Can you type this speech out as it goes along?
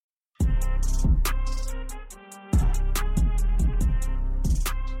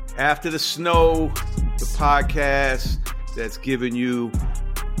After the Snow, the podcast that's giving you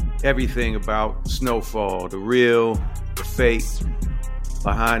everything about Snowfall, the real, the fake,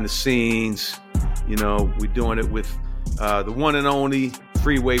 behind the scenes. You know, we're doing it with the one and only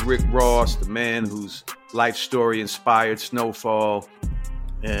Freeway Rick Ross, the man whose life story inspired Snowfall,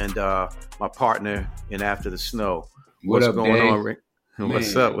 and my partner in After the Snow. What's going Dave? on, Rick? Man,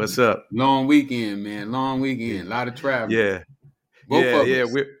 What's up? Long weekend, man. Long weekend. A lot of travel. Yeah. Both of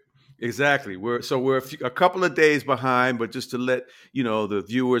us. We're a couple of days behind, but just to let the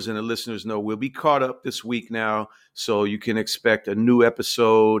viewers and the listeners know, we'll be caught up this week now, so you can expect a new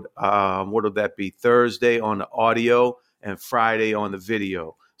episode. What'll that be? Thursday on the audio and Friday on the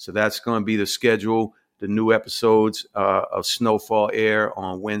video. So that's going to be the schedule. The new episodes of Snowfall air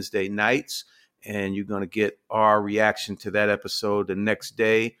on Wednesday nights, and you're going to get our reaction to that episode the next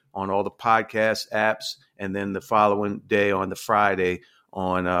day on all the podcast apps, and then the following day on the Friday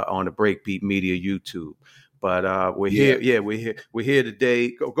on the Breakbeat Media YouTube. But we're here. Yeah, we're here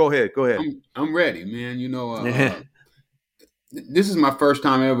today. Go ahead. I'm ready, man. This is my first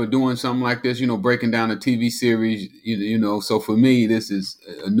time ever doing something like this. Breaking down a TV series. So for me, this is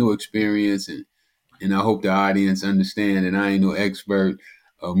a new experience, and I hope the audience understand that I ain't no expert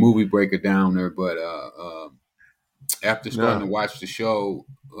movie breaker downer, but after starting to watch the show,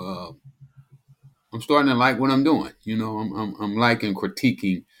 I'm starting to like what I'm doing. I'm liking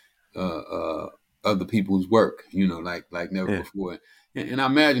critiquing other people's work. Like never before. And I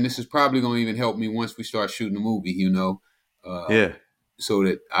imagine this is probably going to even help me once we start shooting the movie. So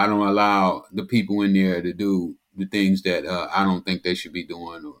that I don't allow the people in there to do the things that I don't think they should be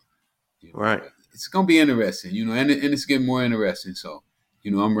doing. Right. It's going to be interesting. And it's getting more interesting. So,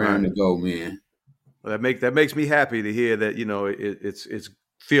 I'm ready to go, man. Well, that makes me happy to hear that. It's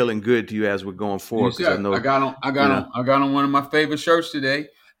feeling good to you as we're going forward. Yes, I got on one of my favorite shirts today.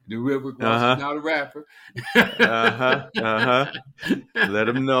 The River Cross is not a rapper. Let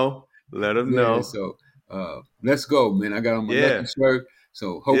them know. So let's go, man. I got on my lucky shirt.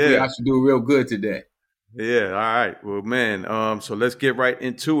 So hopefully I should do real good today. Yeah. All right. Well, man. So let's get right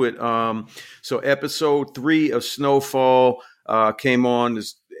into it. So episode 3 of Snowfall came on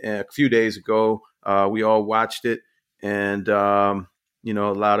a few days ago. We all watched it, and a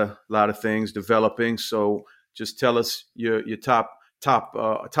lot of things developing. So just tell us your top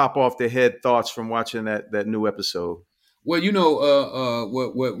off the head thoughts from watching that new episode. Well,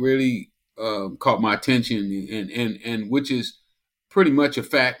 what really caught my attention, and which is pretty much a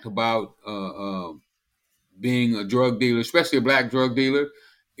fact about being a drug dealer, especially a black drug dealer,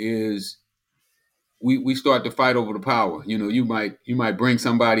 is we start to fight over the power. You might bring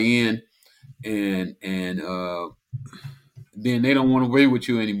somebody in, and then they don't want to agree with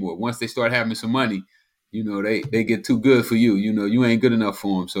you anymore. Once they start having some money, they get too good for you. You ain't good enough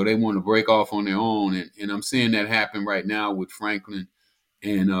for them, so they want to break off on their own. And I'm seeing that happen right now with Franklin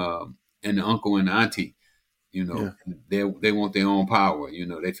and the uncle and the auntie. They want their own power.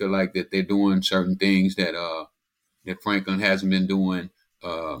 They feel like that they're doing certain things that Franklin hasn't been doing.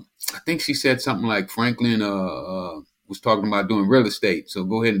 I think she said something like Franklin was talking about doing real estate. So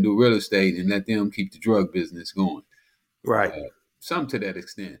go ahead and do real estate and let them keep the drug business going. Right. Something to that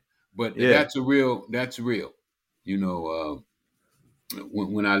extent. But that's real.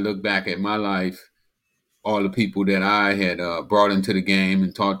 When I look back at my life, all the people that I had brought into the game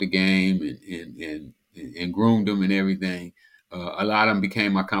and taught the game and groomed them and everything, a lot of them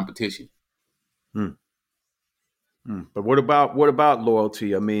became my competition. But what about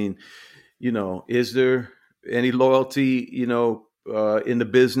loyalty? I mean, is there any loyalty, in the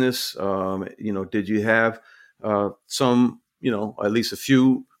business? Did you have some, at least a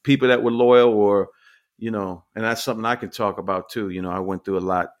few people that were loyal, or, and that's something I can talk about too. I went through a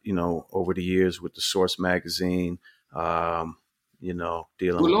lot, over the years with the Source magazine, dealing with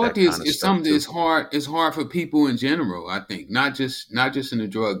loyalty that kind of is stuff something too. that's hard. It's hard for people in general. I think not just in the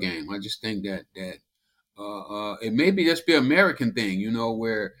drug game. I just think that it maybe just be an American thing,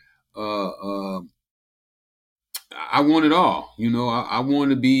 where I want it all. I want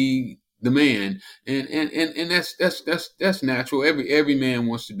to be the man, and that's natural. Every man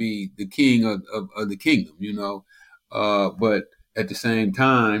wants to be the king of the kingdom, but at the same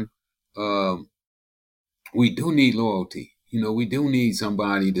time, we do need loyalty. We do need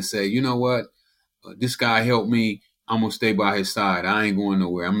somebody to say, you know what, this guy helped me. I'm gonna stay by his side. I ain't going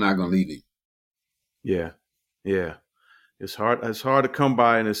nowhere. I'm not gonna leave him. Yeah. It's hard. It's hard to come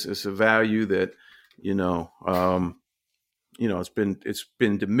by, and it's a value that it's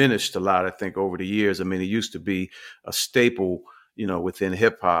been diminished a lot. I think over the years. I mean, it used to be a staple, within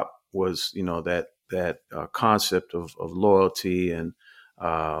hip hop was that concept of loyalty and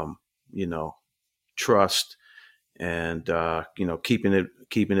you know, trust and keeping it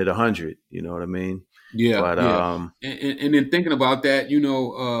 100. You know what I mean? Yeah, But yeah. And then thinking about that,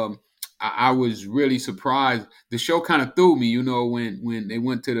 I was really surprised. The show kind of threw me, when they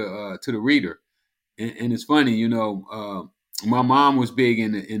went to the reader, and it's funny, my mom was big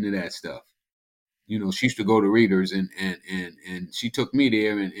into that stuff. She used to go to readers, and she took me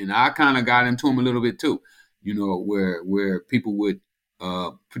there, and I kind of got into them a little bit too. Where people would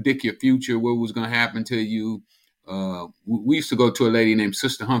predict your future, what was going to happen to you. We used to go to a lady named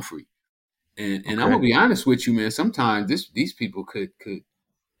Sister Humphrey. And I'm gonna be honest with you, man. Sometimes these people could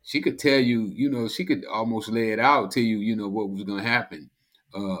she could tell you, she could almost lay it out to you, what was gonna happen.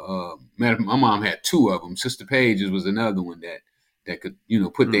 My mom had two of them. Sister Pages was another one that could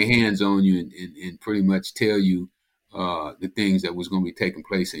put their hands on you and pretty much tell you the things that was gonna be taking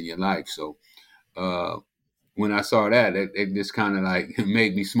place in your life. So when I saw that, it just kind of like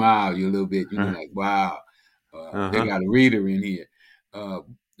made me smile a little bit. Like wow, they got a reader in here.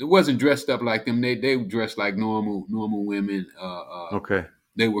 It wasn't dressed up like them. They dressed like normal women. Okay.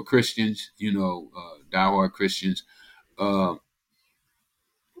 They were Christians, diehard Christians. But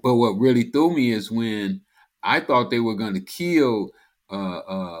what really threw me is when I thought they were going to kill.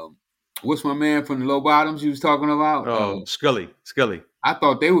 What's my man from the Low Bottoms you was talking about? Oh, Scully. I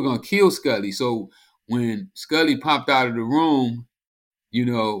thought they were going to kill Scully. So when Scully popped out of the room,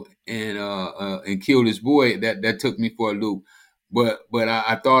 and killed his boy, that took me for a loop. But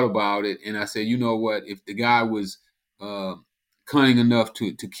I thought about it, and I said, you know what? If the guy was cunning enough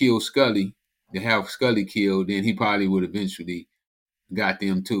to kill Scully, to have Scully killed, then he probably would eventually got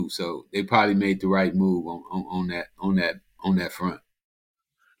them too. So they probably made the right move on that front.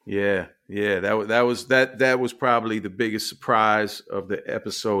 Yeah. That was probably the biggest surprise of the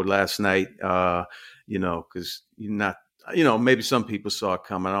episode last night. Because maybe some people saw it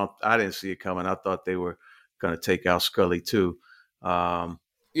coming. I didn't see it coming. I thought they were going to take out Scully too. Because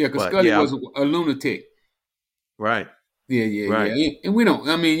Scully was a lunatic. Right. Yeah. And we don't,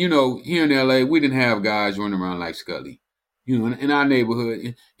 here in LA, we didn't have guys running around like Scully. In our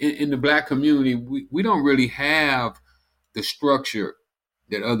neighborhood, in the black community, we don't really have the structure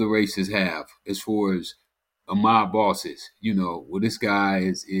that other races have as far as mob bosses. This guy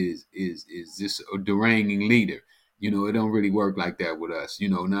is just a deranging leader. It don't really work like that with us.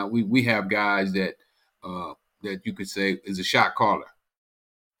 Now we have guys that you could say is a shot caller,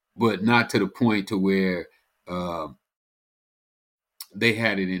 but not to the point to where they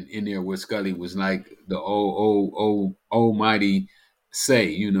had it in there where Scully was like the almighty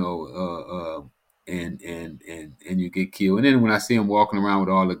say, and you get killed. And then when I see him walking around with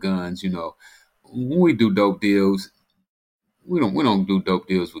all the guns, when we do dope deals, we don't do dope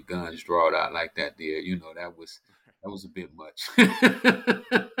deals with guns drawn out like that there. That was a bit much.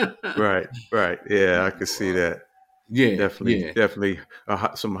 Right. Yeah, I could see that. Yeah, definitely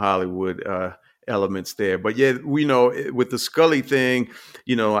some Hollywood elements there. But yeah, we know with the Scully thing,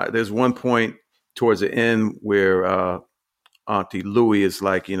 there's one point towards the end where Auntie Louie is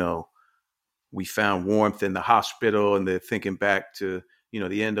like, we found warmth in the hospital, and they're thinking back to,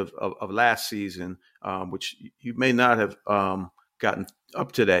 the end of last season, which you may not have gotten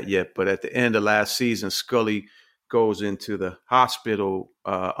up to that yet. But at the end of last season, Scully goes into the hospital.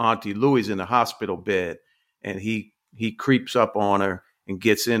 Auntie Louie's in the hospital bed, and he creeps up on her and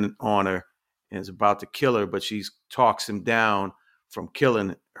gets in on her and is about to kill her, but she talks him down from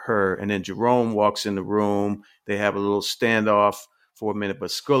killing her. And then Jerome walks in the room. They have a little standoff for a minute,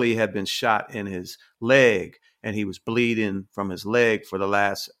 but Scully had been shot in his leg, and he was bleeding from his leg for the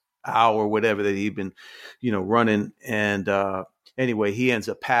last hour, whatever, that he'd been, running. And anyway, he ends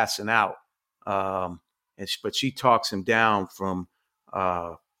up passing out. But she talks him down from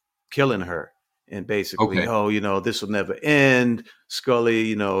killing her. And basically, this will never end.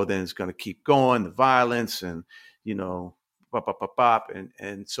 Scully, then it's going to keep going, the violence, and, bop.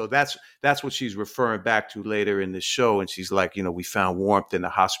 And so that's what she's referring back to later in the show. And she's like, we found warmth in the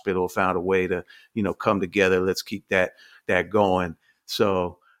hospital, found a way to, come together. Let's keep that going.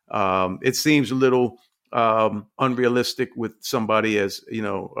 So it seems a little unrealistic with somebody as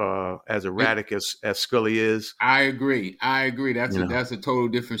erratic as Scully is. I agree. That's a total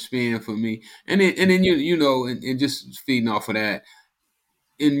different spin for me. And then and just feeding off of that,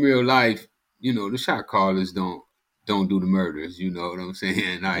 in real life, the shot callers don't do the murders. You know what I'm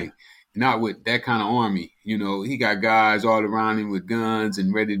saying? Like, not with that kind of army. He got guys all around him with guns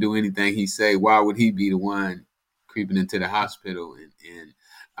and ready to do anything he say. Why would he be the one creeping into the hospital? And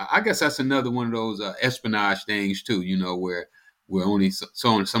I guess that's another one of those espionage things too, where only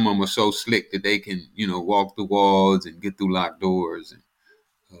some of them are so slick that they can, walk through walls and get through locked doors. And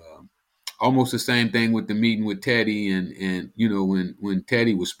almost the same thing with the meeting with Teddy and when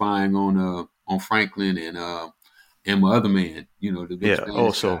Teddy was spying on Franklin and my other man, the big Yeah. Spanish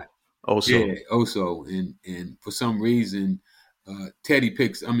guy. Also. Yeah, also, and for some reason,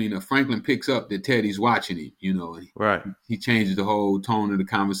 Franklin picks up that Teddy's watching him, and Right. he changes the whole tone of the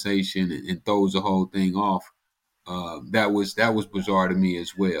conversation and throws the whole thing off. That was bizarre to me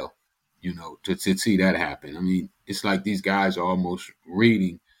as well, to see that happen. I mean, it's like these guys are almost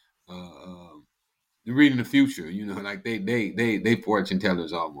reading the future, like they fortune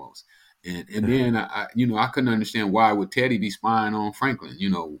tellers almost. And then I couldn't understand why would Teddy be spying on Franklin?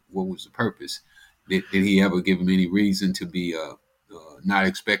 What was the purpose? Did he ever give him any reason to be not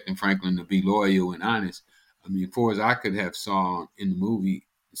expecting Franklin to be loyal and honest? I mean, far as I could have saw in the movie,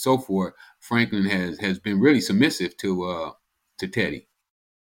 so forth, Franklin has been really submissive to Teddy.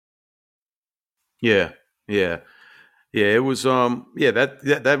 Yeah. Yeah. Yeah, it was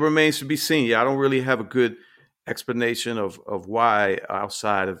that remains to be seen. Yeah, I don't really have a good explanation of why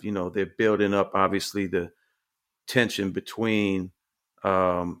outside of, they're building up obviously the tension between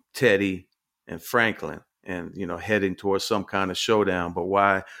Teddy and Franklin and heading towards some kind of showdown, but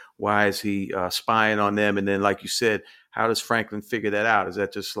why is he spying on them? And then like you said, how does Franklin figure that out? Is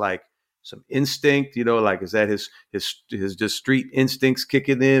that just like some instinct, like is that his just street instincts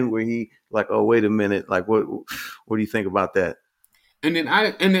kicking in where he like, oh wait a minute, like what do you think about that? And then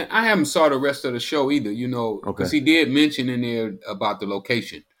I haven't saw the rest of the show either, because Okay. he did mention in there about the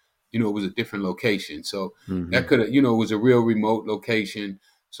location. It was a different location, so that could have, it was a real remote location.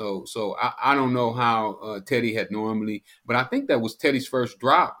 So I don't know how Teddy had normally, but I think that was Teddy's first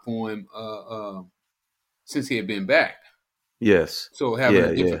drop for him since he had been back. Yes. So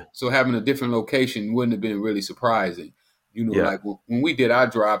Yeah. Yeah. having a different location wouldn't have been really surprising. Yeah. Like when we did our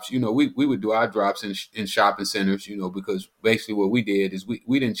drops, we would do our drops in shopping centers, because basically what we did is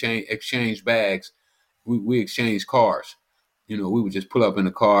we didn't exchange bags. We exchanged cars. We would just pull up in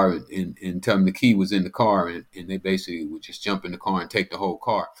the car and tell them the key was in the car, and they basically would just jump in the car and take the whole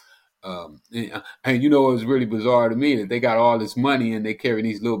car. And it was really bizarre to me that they got all this money and they carry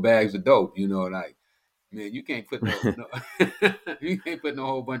these little bags of dope, like, man, you can't put no you can't put no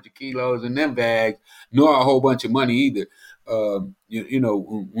whole bunch of kilos in them bags, nor a whole bunch of money either. When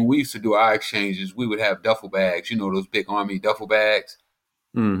we used to do our exchanges, we would have duffel bags, those big army duffel bags.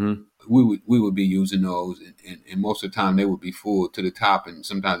 Mm-hmm. We would be using those, and most of the time they would be full to the top, and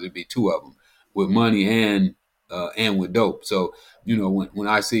sometimes it'd be two of them with money and with dope. So when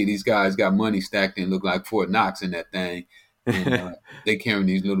I see these guys got money stacked and look like Fort Knox in that thing, and they carrying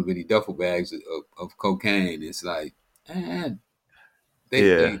these little bitty duffel bags of cocaine, it's like, man,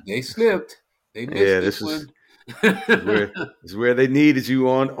 Yeah. they slipped, they missed Yeah. this This one. is where they needed you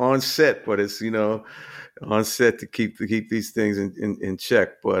on set, but it's on set to keep these things in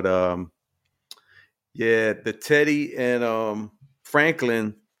check. But yeah, the Teddy and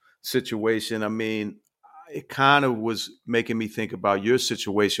Franklin situation. I mean, it kind of was making me think about your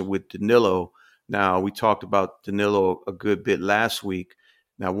situation with Danilo. Now, we talked about Danilo a good bit last week.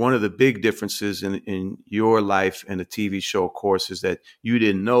 Now, one of the big differences in your life and the TV show, of course, is that you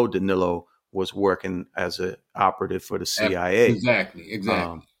didn't know Danilo was working as an operative for the CIA. Exactly.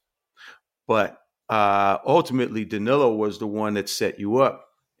 But ultimately, Danilo was the one that set you up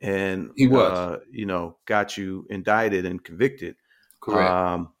and, He was got you indicted and convicted.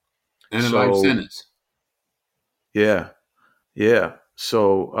 correct, and a life So, sentence. yeah. Yeah.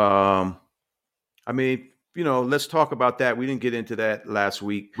 So, I mean, let's talk about that. We didn't get into that last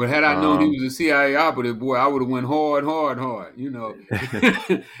week. But had I known he was a CIA operative, boy, I would have went hard,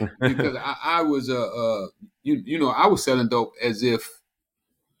 because I was I was selling dope as if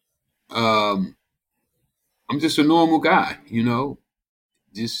I'm just a normal guy,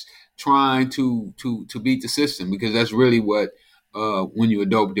 just trying to beat the system, because that's really what when you're a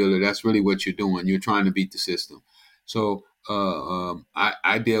dope dealer, that's really what you're doing. You're trying to beat the system. So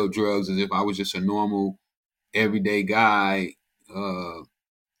I dealt drugs as if I was just a normal, everyday guy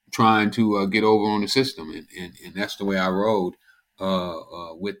trying to get over on the system, and that's the way I rode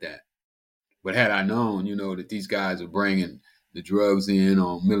with that. But had I known, that these guys are bringing the drugs in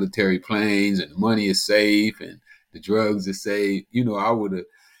on military planes and the money is safe and the drugs are safe, I would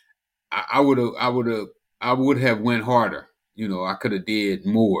have went harder. I could have did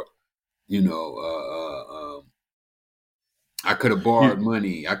more. I could have borrowed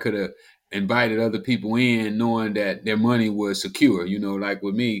money. I could have invited other people in, knowing that their money was secure. Like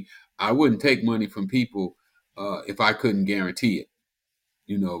with me, I wouldn't take money from people if I couldn't guarantee it.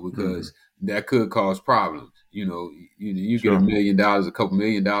 Because that could cause problems. You Sure. get $1 million, a couple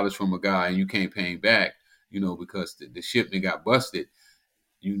 $1 million from a guy, and you can't pay him back. Because the shipment got busted.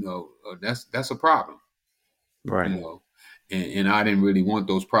 that's a problem. Right. And I didn't really want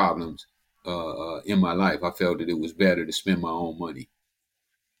those problems in my life. I felt that it was better to spend my own money.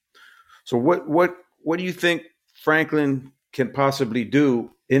 So what do you think Franklin can possibly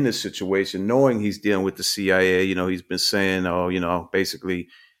do in this situation, knowing he's dealing with the CIA? He's been saying, oh, basically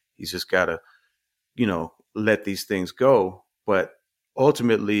he's just got to, let these things go. But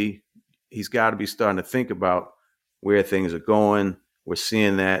ultimately, he's got to be starting to think about where things are going. We're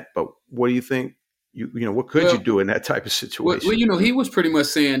seeing that. But what do you think? What could you do in that type of situation? He was pretty much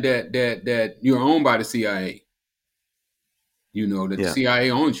saying that you're owned by the CIA. That the CIA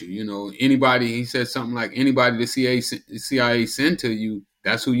owns you. Anybody, he said something like, anybody the CIA send to you,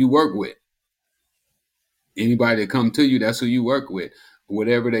 that's who you work with. Anybody that come to you, that's who you work with.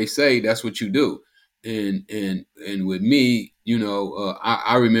 Whatever they say, that's what you do. And with me,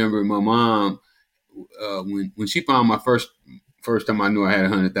 I remember my mom when she found my first time I knew I had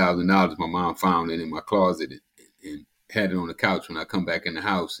 $100,000. My mom found it in my closet and had it on the couch when I come back in the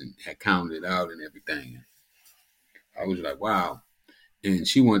house and had counted it out and everything. I was like, wow. And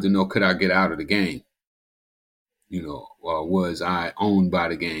she wanted to know, could I get out of the game? Or was I owned by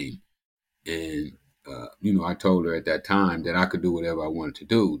the game? And, I told her at that time that I could do whatever I wanted to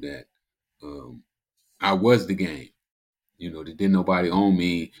do, that I was the game, that didn't nobody own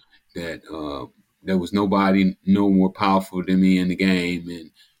me, that there was nobody no more powerful than me in the game.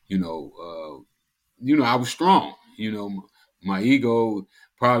 And, I was strong. My ego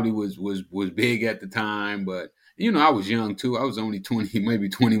probably was big at the time, but I was young too. I was only 20, maybe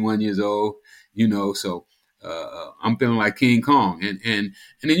 21 years old. So I'm feeling like King Kong, and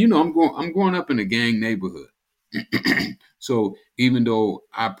then I'm growing up in a gang neighborhood. So even though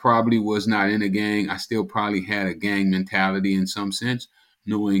I probably was not in a gang, I still probably had a gang mentality in some sense,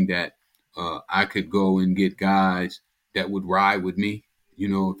 knowing that I could go and get guys that would ride with me,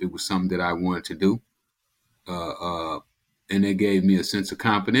 if it was something that I wanted to do. And it gave me a sense of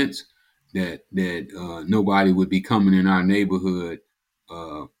confidence that nobody would be coming in our neighborhood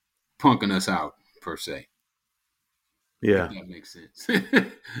punking us out, per se. Yeah. If that makes sense.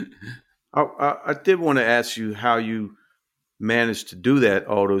 I did want to ask you how you managed to do that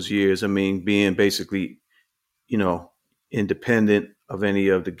all those years. I mean, being basically, independent of any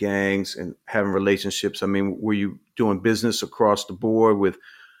of the gangs and having relationships. I mean, were you doing business across the board with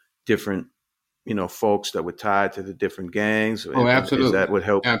different, folks that were tied to the different gangs? Oh, absolutely. Is that what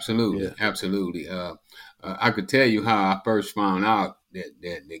helped? Absolutely. Yeah. Absolutely. I could tell you how I first found out that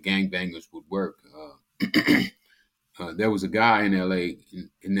the gangbangers would work. There was a guy in LA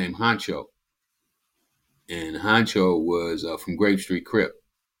named Honcho. And Honcho was from Grape Street Crip.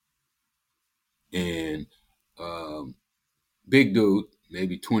 And big dude,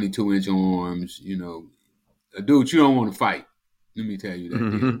 maybe 22-inch arms, a dude you don't want to fight. Let me tell you that.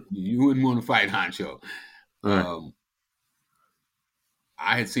 Mm-hmm. You wouldn't want to fight Honcho. Right.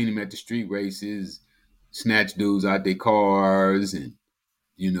 I had seen him at the street races, snatch dudes out their cars and,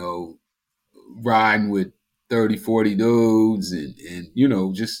 riding with 30, 40 dudes and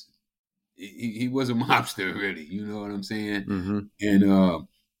just, he was a mobster really, you know what I'm saying? Mm-hmm. And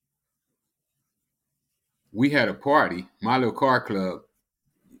we had a party, my little car club,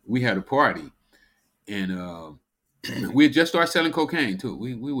 we had a party and we had just started selling cocaine too.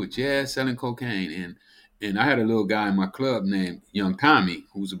 We were just selling cocaine and I had a little guy in my club named Young Tommy,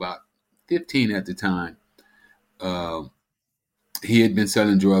 who was about 15 at the time. He had been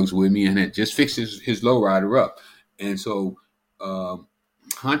selling drugs with me and had just fixed his lowrider up. And so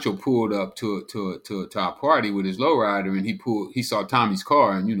Honcho pulled up to our party with his lowrider, and he saw Tommy's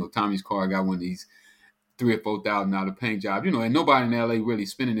car, and Tommy's car got one of these $3,000 or $4,000 paint job, and nobody in LA really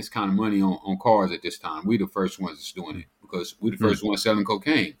spending this kind of money on cars at this time. We the first ones that's doing it because we the first ones selling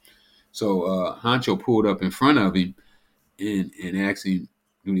cocaine. So Honcho pulled up in front of him and asked him,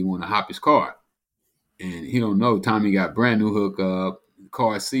 do he want to hop his car? And he don't know. Tommy got brand new hookup,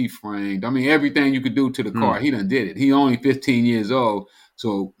 car C-framed. I mean, everything you could do to the car, he done did it. He only 15 years old.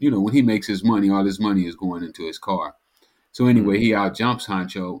 So, when he makes his money, all his money is going into his car. So anyway, he out jumps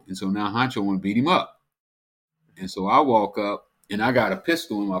Honcho. And so now Honcho want to beat him up. And so I walk up and I got a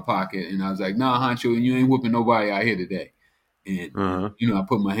pistol in my pocket. And I was like, nah, Honcho, you ain't whooping nobody out here today. And, I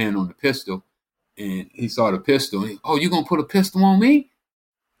put my hand on the pistol and he saw the pistol. And you going to put a pistol on me?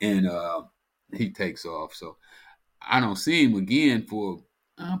 And he takes off. So I don't see him again for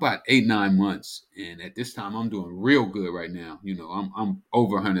about 8-9 months. And at this time, I'm doing real good right now. I'm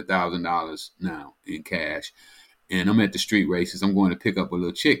over $100,000 now in cash. And I'm at the street races. I'm going to pick up a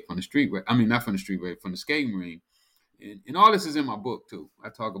little chick from the street. I mean, not from the street race, from the skating ring. And all this is in my book, too. I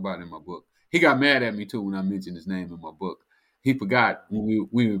talk about it in my book. He got mad at me, too, when I mentioned his name in my book. he forgot when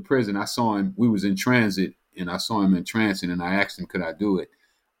we were in prison. I saw him. We was in transit, and I saw him in transit, and I asked him, could I do it?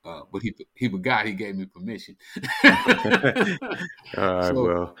 But he forgot. He gave me permission. All right. so,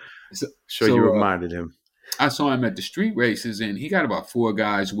 Well, so, sure you so reminded him. I saw him at the street races, and he got about 4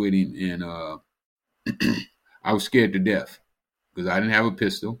 guys with him, and I was scared to death because I didn't have a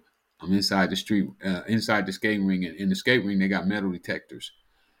pistol. I'm inside the street, inside the skating ring, and in the skate ring they got metal detectors,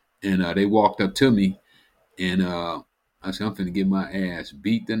 and they walked up to me, and I said, I'm finna get my ass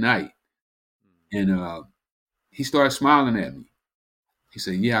beat tonight, and he started smiling at me. He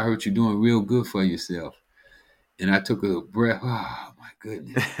said, yeah, I heard you're doing real good for yourself. And I took a breath. Oh, my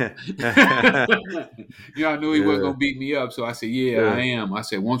goodness. I knew he wasn't going to beat me up. So I said, yeah, I am. I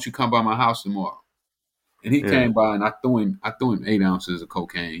said, won't you come by my house tomorrow? And he came by, and I threw him 8 ounces of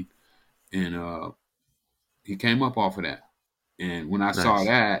cocaine. And he came up off of that. And when I saw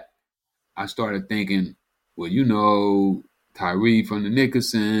that, I started thinking, well, Tyree from the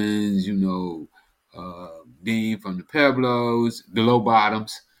Nickersons, Dean from the Pueblos, the Low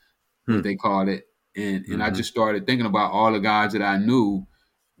Bottoms, what they called it. And I just started thinking about all the guys that I knew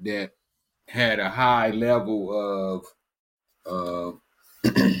that had a high level of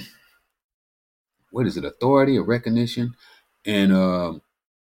authority or recognition. And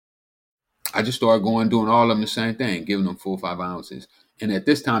I just started doing all of them the same thing, giving them 4 or 5 ounces. And at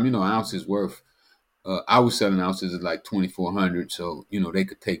this time, ounces worth, I was selling ounces at like 2,400. So, they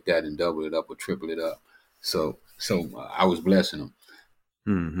could take that and double it up or triple it up. So I was blessing them.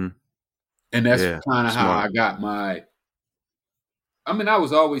 Mm-hmm. And that's kind of how I got I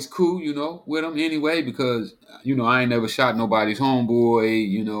was always cool, with them anyway, because, I ain't never shot nobody's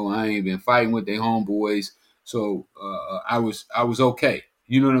homeboy, I ain't been fighting with their homeboys. So I was okay.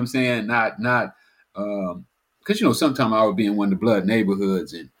 You know what I'm saying? Not, because, sometimes I would be in one of the blood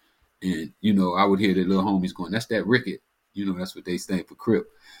neighborhoods and I would hear the little homies going, that's that Ricket. That's what they stand for, Crip.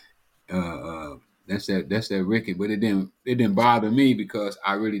 That's that Ricket, but it didn't bother me because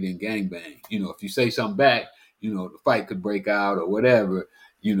I really didn't gangbang. If you say something back, the fight could break out or whatever,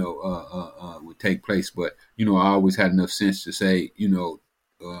 would take place. But I always had enough sense to say,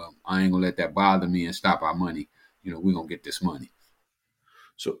 I ain't gonna let that bother me and stop our money. We're gonna get this money.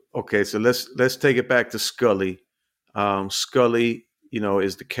 So let's take it back to Scully. Scully,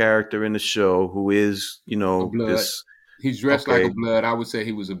 is the character in the show who is, this. He's dressed like a blood. I would say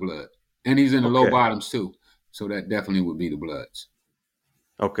he was a blood. And he's in the Low Bottoms, too. So that definitely would be the Bloods.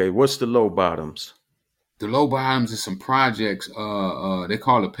 Okay. What's the Low Bottoms? The Low Bottoms is some projects. They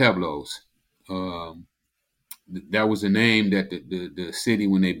call it Pueblos. That was the name that the city,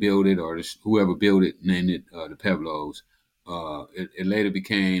 when they built it, or whoever built it, named it the Pueblos. It later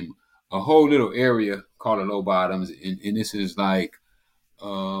became a whole little area called the Low Bottoms. And this is like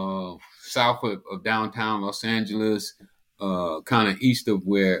south of downtown Los Angeles, kind of east of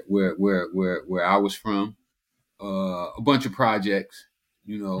where I was from. A bunch of projects,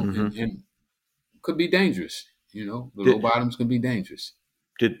 and could be dangerous. The Low Bottoms can be dangerous.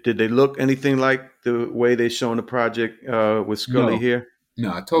 Did they look anything like the way they shown the project with Scully here?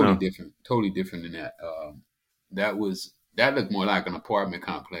 No, totally different. Totally different than that. That looked more like an apartment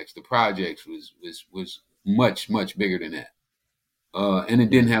complex. The projects was much, much bigger than that. And it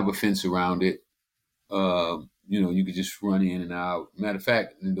didn't have a fence around it. You could just run in and out. Matter of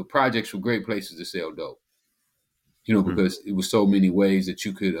fact, the projects were great places to sell dope. Because it was so many ways that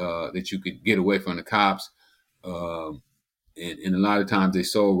you could get away from the cops. And a lot of times they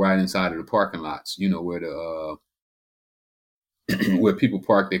sold right inside of the parking lots, where where people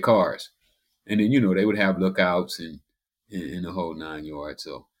park their cars. And then, they would have lookouts and the whole 9 yards.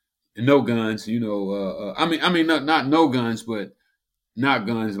 So, and no guns, not no guns, but not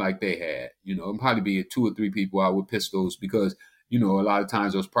guns like they had. It'd probably be 2 or 3 people out with pistols because, a lot of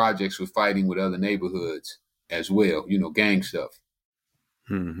times those projects were fighting with other neighborhoods as well, gang stuff.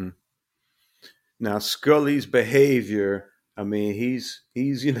 Mm-hmm. Now, Scully's behavior, he's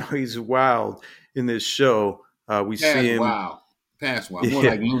he's wild in this show. We see him past wild, more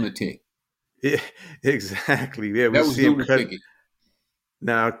like lunatic. Yeah, exactly. Yeah, we that was see him cut.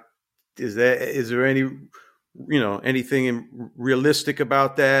 Now, is there any anything realistic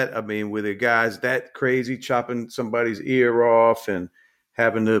about that? Were the guys that crazy, chopping somebody's ear off and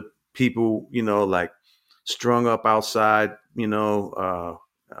having the people, like strung up outside, naked,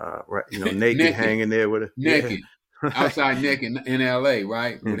 hanging there with naked, outside naked in LA,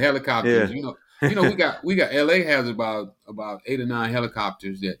 right? With helicopters, we got LA has about 8 or 9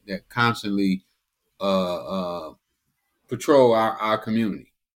 helicopters that constantly patrol our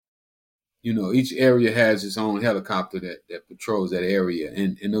community. Each area has its own helicopter that patrols that area,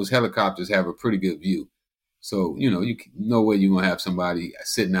 and those helicopters have a pretty good view. So, no way you're going to have somebody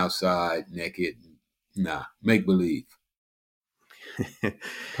sitting outside naked. Nah, make believe.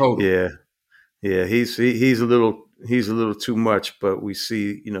 Totally. Yeah. Yeah, he's a little too much, but we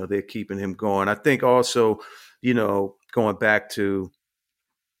see, they're keeping him going. I think also, going back to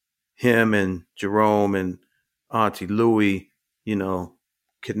him and Jerome and Auntie Louie,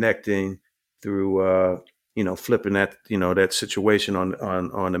 connecting through flipping that situation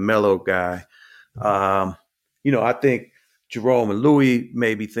on the mellow guy. I think Jerome and Louie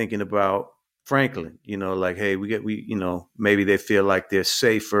may be thinking about Franklin, like, hey, maybe they feel like they're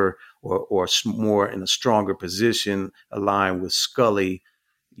safer or more in a stronger position aligned with Scully,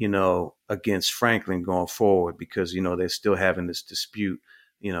 against Franklin going forward, because, they're still having this dispute,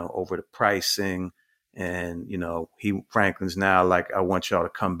 over the pricing. And, Franklin's now like, I want y'all to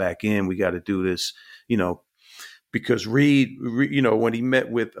come back in. We got to do this, because Reed, when he met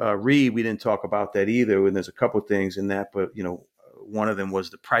with Reed, we didn't talk about that either. And there's a couple of things in that, but, one of them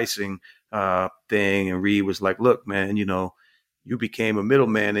was the pricing thing. And Reed was like, look, man, you became a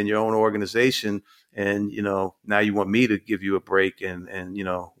middleman in your own organization. And, now you want me to give you a break. And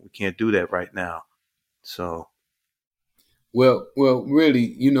we can't do that right now. So. Well,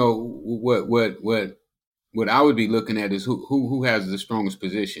 really, what I would be looking at is who has the strongest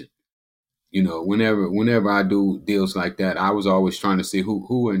position. Whenever I do deals like that, I was always trying to see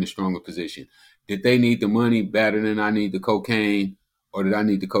who are in the stronger position. Did they need the money better than I need the cocaine, or did I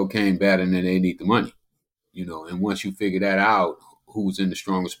need the cocaine better than they need the money? And once you figure that out, who's in the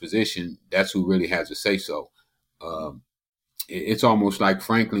strongest position, that's who really has a say so. It's almost like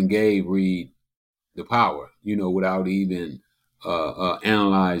Franklin gave Reed the power, without even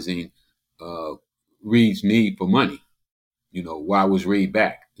analyzing Reed's need for money. Why was Reed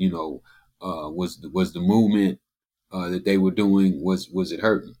back? Was the movement that they were doing, was it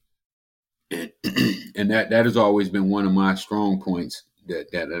hurting? And that has always been one of my strong points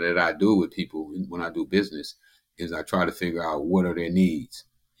that I do with people when I do business, is I try to figure out what are their needs.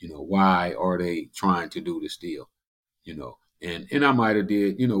 Why are they trying to do this deal? And I might have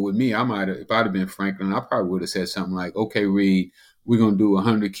did, with me, if I'd have been Franklin, I probably would have said something like, okay, Reed, we're going to do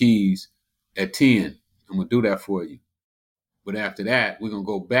 100 keys at 10. I'm going to do that for you. But after that, we're going to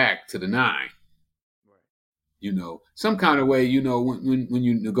go back to the 9. Some kind of way, when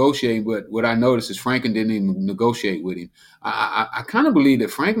you negotiate. But what I noticed is Franklin didn't even negotiate with him. I kind of believe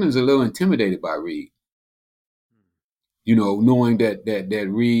that Franklin's a little intimidated by Reed. Knowing that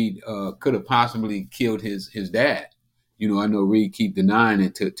Reed could have possibly killed his dad. I know Reed keep denying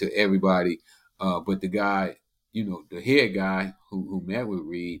it to everybody, but the guy, the head guy who met with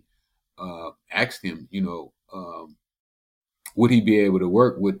Reed, asked him, would he be able to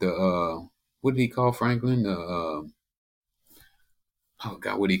work with the what did he call Franklin? Oh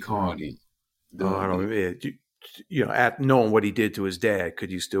God, what did he call him? I don't know. At knowing what he did to his dad,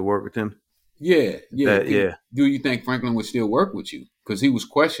 could you still work with him? Yeah. Yeah. Do you think Franklin would still work with you? Because he was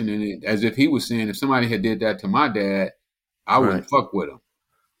questioning it as if he was saying, if somebody had did that to my dad, I wouldn't fuck with him.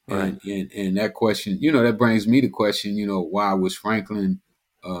 Right. And that question, that brings me to question, why was Franklin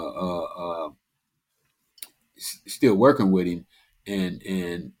still working with him,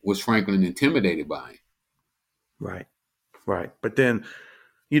 and was Franklin intimidated by him? Right. But then,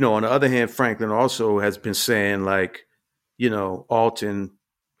 on the other hand, Franklin also has been saying, like, Alton,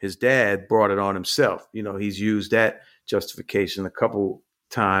 his dad, brought it on himself. He's used that justification a couple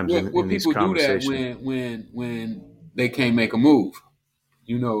times in these conversations. People do that when they can't make a move.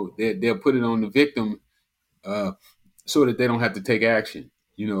 They'll put it on the victim so that they don't have to take action.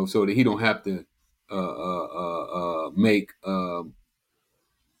 So that he don't have to make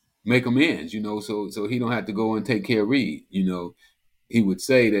amends. So he don't have to go and take care of Reed. He would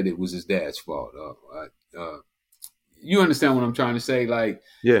say that it was his dad's fault. You understand what I'm trying to say? Like,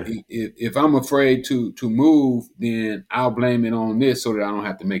 yeah. If I'm afraid to move, then I'll blame it on this so that I don't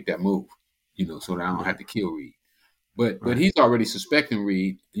have to make that move. So that I don't have to kill Reed. But he's already suspecting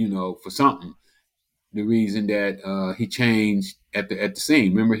Reed, for something. The reason that he changed at the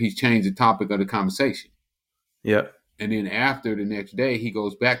scene. Remember, he changed the topic of the conversation. Yeah. And then after the next day, he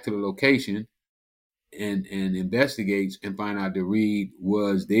goes back to the location and investigates and find out that Reed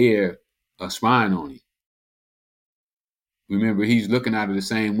was there spying on him. Remember, he's looking out of the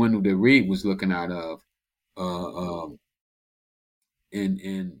same window that Reed was looking out of. I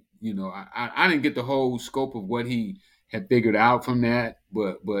didn't get the whole scope of what he had figured out from that,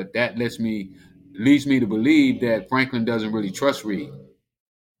 but that leads me to believe that Franklin doesn't really trust Reed.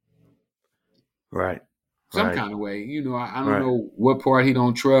 Right. Some kind of way. I don't know what part he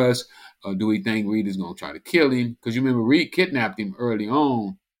don't trust. Do he think Reed is going to try to kill him? Because you remember Reed kidnapped him early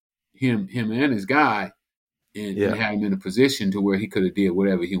on, him and his guy, and Yeah. had him in a position to where he could have did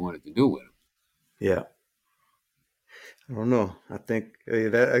whatever he wanted to do with him. Yeah. I don't know. I think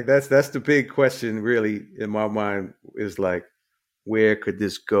that's the big question, really, in my mind. Is like, where could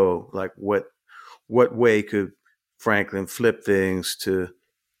this go? Like, what way could Franklin flip things to,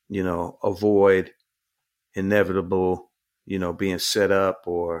 avoid inevitable, being set up,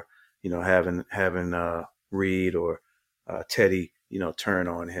 or having Reed or Teddy, turn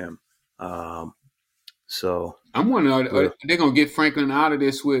on him. Um, so I'm wondering, are we're they going to get Franklin out of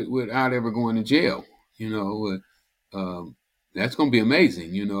this without ever going to jail? You know, that's going to be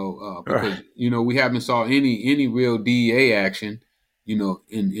amazing. all right. Because we haven't saw any real DEA action.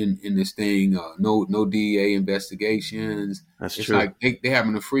 In this thing, no DEA investigations. That's It's true. like they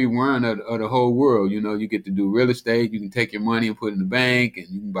having a free run of the whole world. You get to do real estate. You can take your money and put it in the bank, and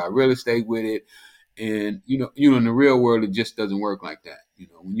you can buy real estate with it. And in the real world, it just doesn't work like that.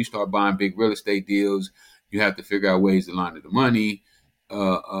 When you start buying big real estate deals, you have to figure out ways to launder the money.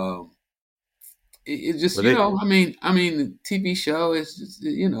 Uh, um, it's just But they, the TV show is just,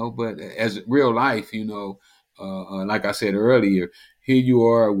 but as real life, like I said earlier, here you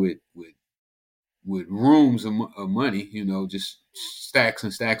are with rooms of money, just stacks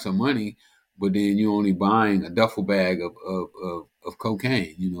and stacks of money, but then you're only buying a duffel bag of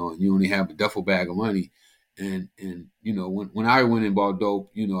cocaine, and you only have a duffel bag of money. And when I went and bought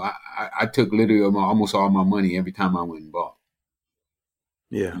dope, I took literally almost all my money every time I went and bought.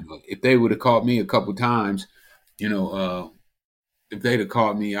 yeah, If they would have caught me a couple times, if they'd have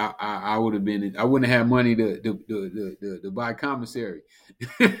caught me, I would have been. I wouldn't have had money to buy commissary.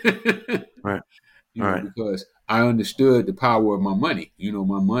 right, all right, Because I understood the power of my money.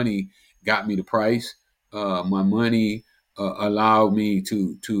 My money got me the price. My money allowed me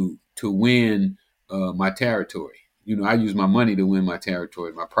to win my territory. I used my money to win my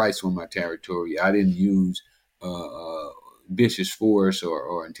territory. My price won my territory. I didn't use vicious force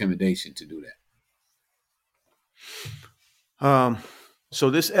or intimidation to do that. So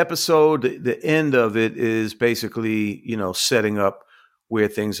this episode, the end of it is basically, setting up where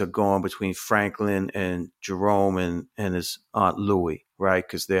things are going between Franklin and Jerome and his Aunt Louie, right?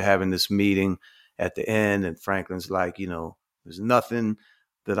 Because they're having this meeting at the end, and Franklin's like, there's nothing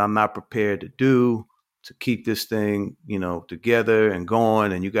that I'm not prepared to do to keep this thing, together and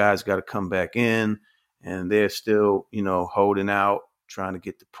going, and you guys got to come back in. And they're still, holding out, trying to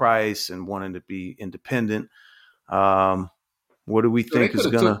get the price and wanting to be independent. What do we So they think could is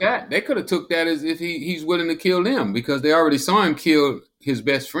have took gonna? that. They could have took that as if he's willing to kill them because they already saw him kill his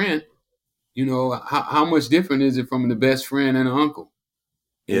best friend. How much different is it from the best friend and an uncle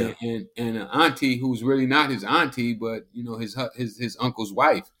Yeah, and an auntie who's really not his auntie, but his uncle's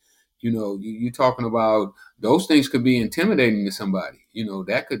wife. You're talking about those things could be intimidating to somebody.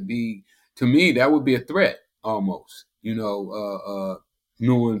 That could be, to me, that would be a threat almost.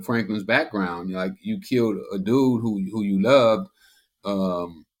 Knowing Franklin's background, like you killed a dude who you loved.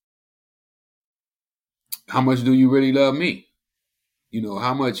 Um, how much do you really love me?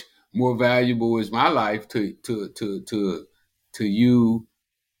 How much more valuable is my life to you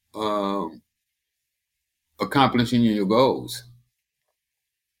accomplishing your goals?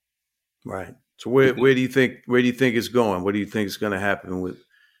 right. So where do you think it's going? What do you think is going to happen with I could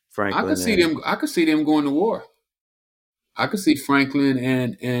Franklin see and? them. I could see them going to war. I could see Franklin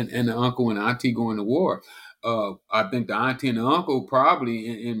and the uncle and auntie going to war. I think the auntie and the uncle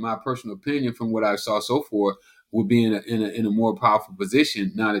probably, in my personal opinion, from what I saw so far, would be in a more powerful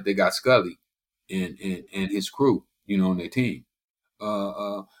position now that they got Scully and his crew, on their team.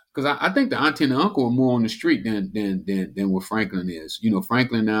 Because I think the auntie and the uncle are more on the street than what Franklin is.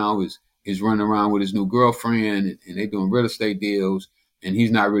 Franklin now is running around with his new girlfriend and they doing real estate deals, and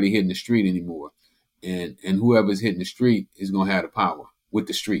he's not really hitting the street anymore. And whoever's hitting the street is gonna have the power with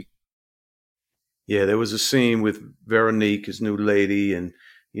the street. Yeah, there was a scene with Veronique, his new lady, and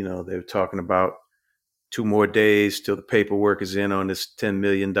they were talking about 2 more days till the paperwork is in on this $10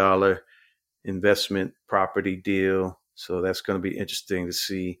 million investment property deal. So that's going to be interesting to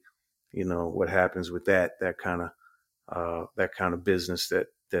see, what happens with that kind of business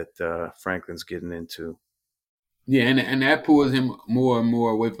that Franklin's getting into. Yeah, and that pulls him more and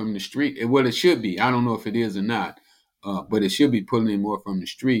more away from the street. Well, it should be. I don't know if it is or not, but it should be pulling him more from the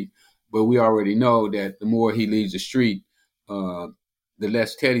street. But we already know that the more he leaves the street, the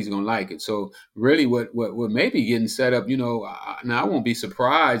less Teddy's gonna like it. So really, what may be getting set up, now I won't be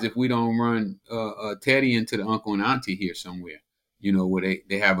surprised if we don't run Teddy into the uncle and auntie here somewhere, where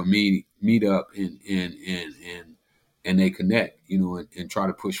they have a meet up and they connect, and try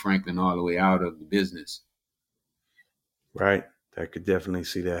to push Franklin all the way out of the business. Right. I could definitely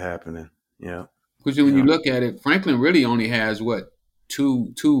see that happening. Yeah. Because when you Yeah, look at it, Franklin really only has what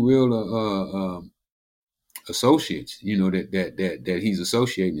two real associates, that he's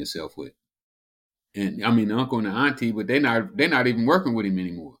associating himself with. And I mean, the uncle and the auntie, but they're not even working with him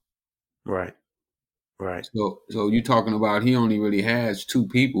anymore. right, right. So you're talking about he only really has two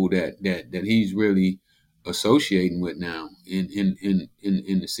people that he's really associating with now in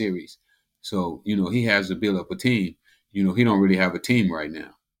the series. So he has to build up a team. He don't really have a team right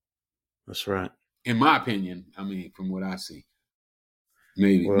now, That's right. in my opinion. I mean, from what I see.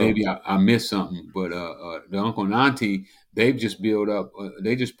 Maybe Well, maybe I missed something, but the uncle and auntie, they've just built up.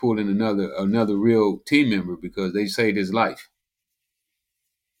 They just pulled in another real team member because they saved his life.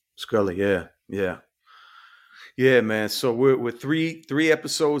 Scully, yeah, yeah. Yeah, man. So we're three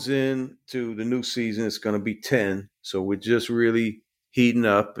episodes in to the new season. It's gonna be 10. So we're just really heating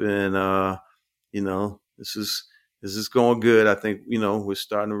up, and this is going good. I think we're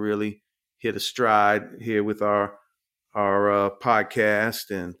starting to really hit a stride here with our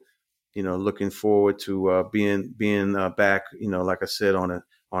podcast, and looking forward to being back. Like I said, on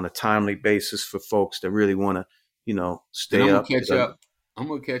a timely basis for folks that really want to And stay up. I'm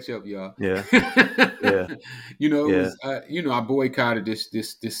gonna catch up, y'all. Yeah, yeah, It yeah. was I boycotted this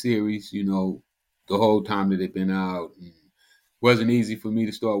series. The whole time that it been out. And wasn't easy for me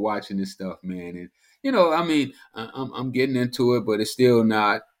to start watching this stuff, man. And I mean, I'm getting into it, but it's still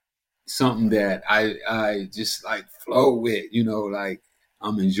not something that I just like flow with. Like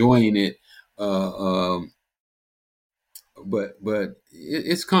I'm enjoying it. Um, but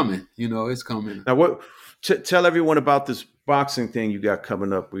it's coming. It's coming. Now, tell everyone about this boxing thing you got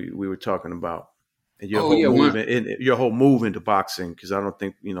coming up. We were talking about, and your Oh whole yeah, move into boxing, because I don't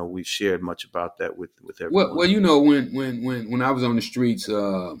think we've shared much about that with well, everyone. when I was on the streets,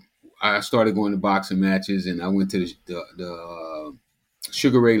 I started going to boxing matches, and I went to the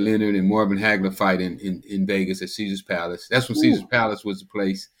Sugar Ray Leonard and Marvin Hagler fight in Vegas at Caesar's Palace. That's when Caesar's Ooh. Palace was the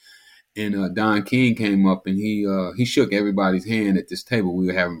place. And Don King came up and he shook everybody's hand at this table. We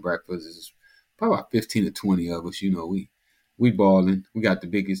were having breakfast. There's probably about 15 or 20 of us. We balling. We got the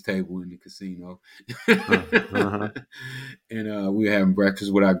biggest table in the casino. Uh-huh. And we were having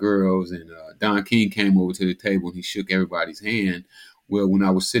breakfast with our girls. And Don King came over to the table and he shook everybody's hand. Well, when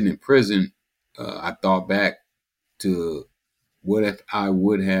I was sitting in prison, I thought back to what if I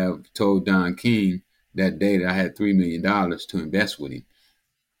would have told Don King that day that I had $3 million to invest with him.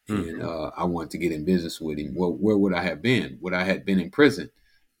 And I wanted to get in business with him. Well, where would I have been? Would I have been in prison?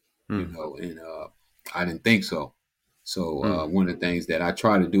 And I didn't think so. So one of the things that I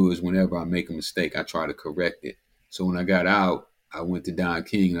try to do is whenever I make a mistake, I try to correct it. So when I got out, I went to Don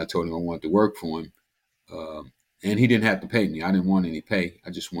King and I told him I wanted to work for him. And he didn't have to pay me. I didn't want any pay. I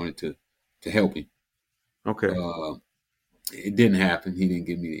just wanted to help him. Okay. It didn't happen. He didn't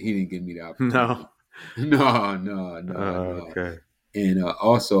give me the opportunity. No. Okay. And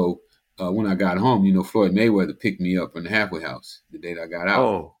also, when I got home, Floyd Mayweather picked me up from the halfway house the day that I got out.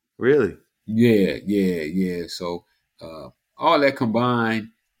 Oh, really? Yeah. So all that combined,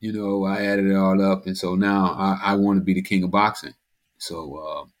 I added it all up, and so now I want to be the king of boxing.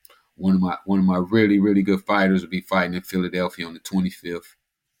 So one of my really really good fighters will be fighting in Philadelphia on the 25th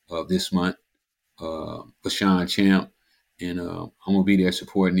of this month, Bashan Champ, and I'm gonna be there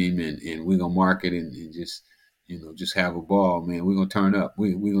supporting him, and we're gonna market and just have a ball, man. We're gonna turn up.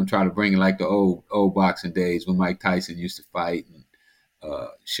 We're gonna try to bring it like the old boxing days when Mike Tyson used to fight and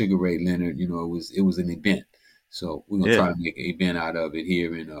Sugar Ray Leonard. It was an event. So we're gonna try to make an event out of it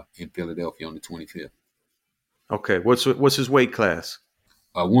here in Philadelphia on the 25th. Okay. What's his weight class?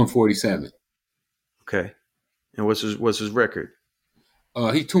 147. Okay. And what's his record?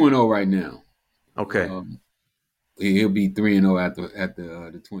 He's 2-0 right now. Okay. He'll be 3-0 at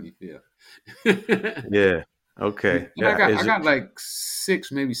the 25th. Yeah. Okay. And I got like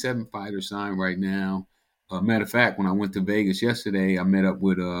 6, maybe 7 fighters signed right now. Matter of fact, when I went to Vegas yesterday, I met up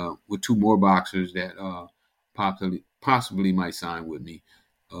with 2 more boxers that possibly might sign with me.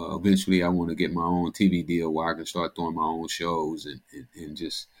 Eventually, I want to get my own TV deal where I can start throwing my own shows and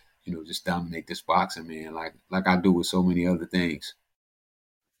just just dominate this boxing, man, like I do with so many other things.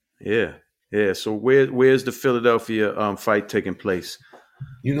 Yeah. Yeah. So where's the Philadelphia fight taking place?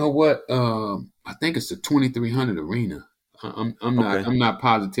 You know what? I think it's the 2300 Arena. I'm not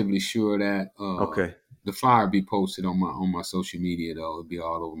positively sure of that. Okay. The flyer will be posted on my social media though. It'll be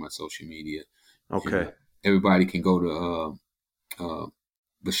all over my social media. Okay. And, everybody can go to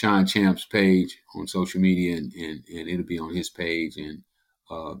Bashan Champ's page on social media and it'll be on his page. And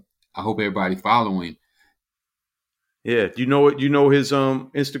I hope everybody following. Yeah. Do you know what? You know his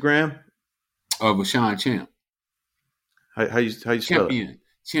Instagram? Bashan Champ. How you spell it?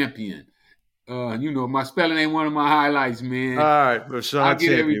 Champion. My spelling ain't one of my highlights, man. All right, Rashawn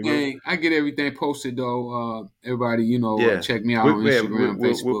Champion. I get everything posted though. Everybody, check me out on Instagram,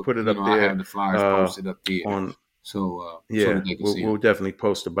 Facebook. We'll put it up there. I have the flyers posted up there. So that they can see we'll definitely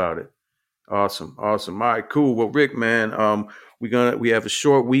post about it. Awesome. All right, cool. Well, Rick, man, we have a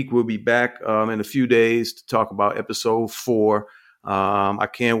short week. We'll be back in a few days to talk about episode 4. I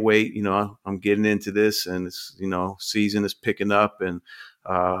can't wait. I'm getting into this, and it's season is picking up, and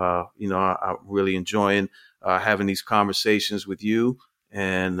I'm really enjoying having these conversations with you.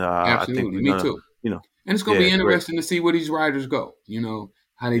 And absolutely, I think me too. And it's going to be interesting to see where these writers go.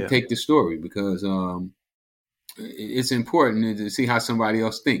 How they take the story, because it's important to see how somebody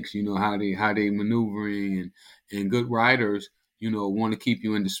else thinks. How they maneuvering, and good writers, want to keep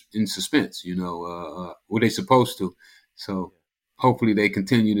you in suspense. What they supposed to. So hopefully they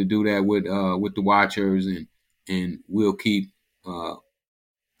continue to do that with the watchers, and we'll keep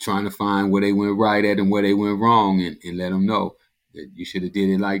trying to find where they went right at and where they went wrong, and let them know that you should have did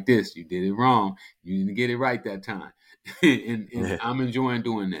it like this. You did it wrong. You didn't get it right that time. and I'm enjoying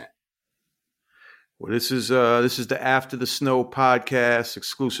doing that. Well, this is the After the Snow podcast,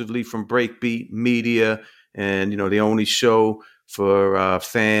 exclusively from Breakbeat Media, and the only show for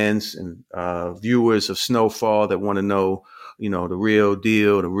fans and viewers of Snowfall that want to know, the real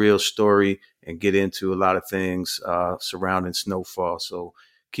deal, the real story, and get into a lot of things surrounding Snowfall. So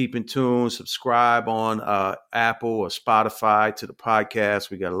keep in tune, subscribe on Apple or Spotify to the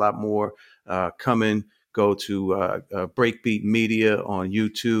podcast. We got a lot more coming. Go to Breakbeat Media on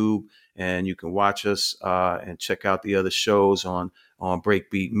YouTube, and you can watch us and check out the other shows on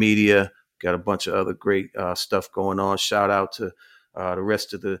Breakbeat Media. Got a bunch of other great stuff going on. Shout out to the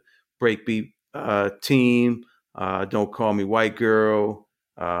rest of the Breakbeat team. Don't Call Me White Girl,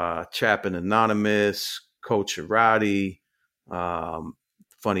 Chapin Anonymous, Coach Arati,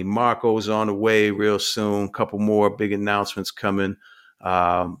 Funny Marco's on the way real soon. Couple more big announcements coming.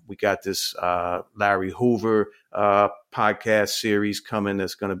 We got this Larry Hoover podcast series coming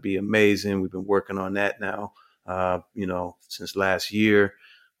that's going to be amazing. We've been working on that now, since last year.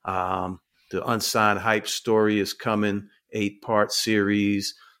 The Unsigned Hype story is coming, 8-part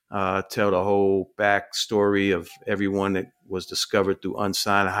series. Tell the whole backstory of everyone that was discovered through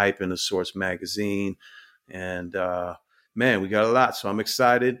Unsigned Hype in the Source magazine. And man, we got a lot, so I'm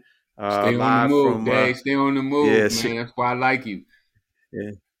excited. Stay on the move, Dave. Stay on the move, man. That's why I like you.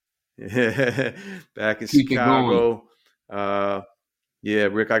 Yeah. Back in Chicago.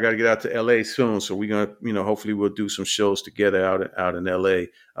 Rick, I got to get out to LA soon, so we're gonna, hopefully we'll do some shows together out in LA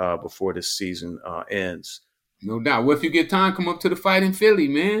before this season ends. No doubt. Well, if you get time, come up to the fight in Philly,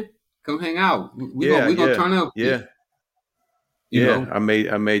 man. Come hang out. We're gonna turn up. Yeah. You know? I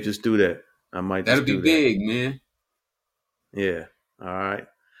may just do that. I might. That'll be big, man. Yeah. All right,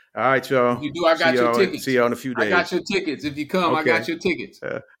 y'all. If you do, I got your tickets. See y'all in a few days. I got your tickets. If you come, I got your tickets.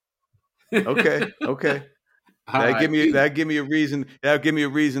 Okay. That give me a reason. That'll give me a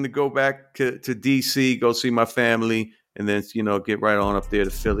reason to go back to DC, go see my family, and then get right on up there to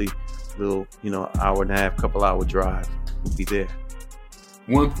Philly. Little hour and a half, couple hour drive. We'll be there.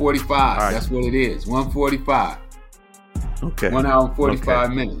 1:45. Right. That's what it is. 1:45. Okay. 1 hour and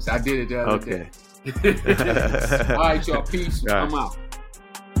 45 minutes. I did it the other day. All right, y'all. Peace. All right. I'm out.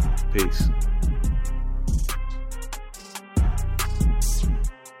 Peace.